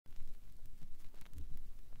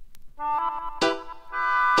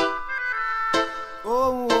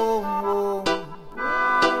Oh, oh, oh.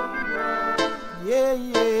 Yeah,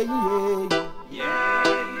 yeah, yeah. Yeah,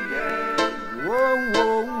 yeah. Whoa,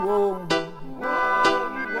 whoa, whoa.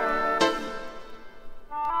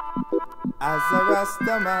 As a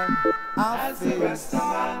Rastaman, I face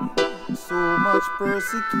so much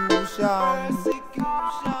persecution.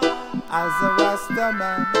 As a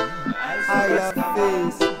Rastaman, I have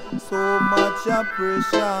faced so much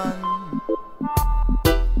oppression.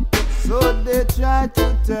 So they try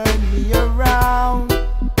to turn me around.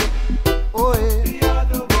 Oh yeah. The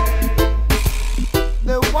other way.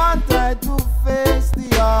 They wanted to face the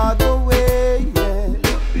other way. Yeah.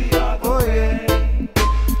 Look the other Oh way. yeah.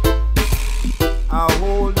 I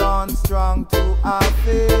hold on strong to our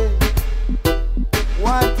faith.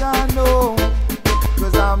 What I know,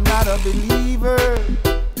 'cause I'm not a believer.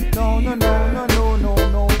 No, no, no, no, no, no,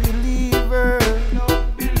 no believer. No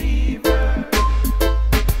believer.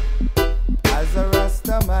 As a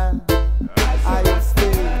Rastaman, I have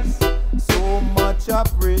faced so much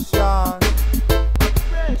oppression.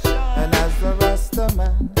 And as a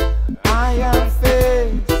Rastaman, I have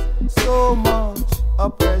faced so much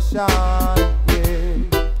oppression. Yeah.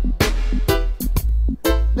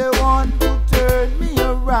 They want to turn me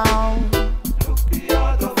around.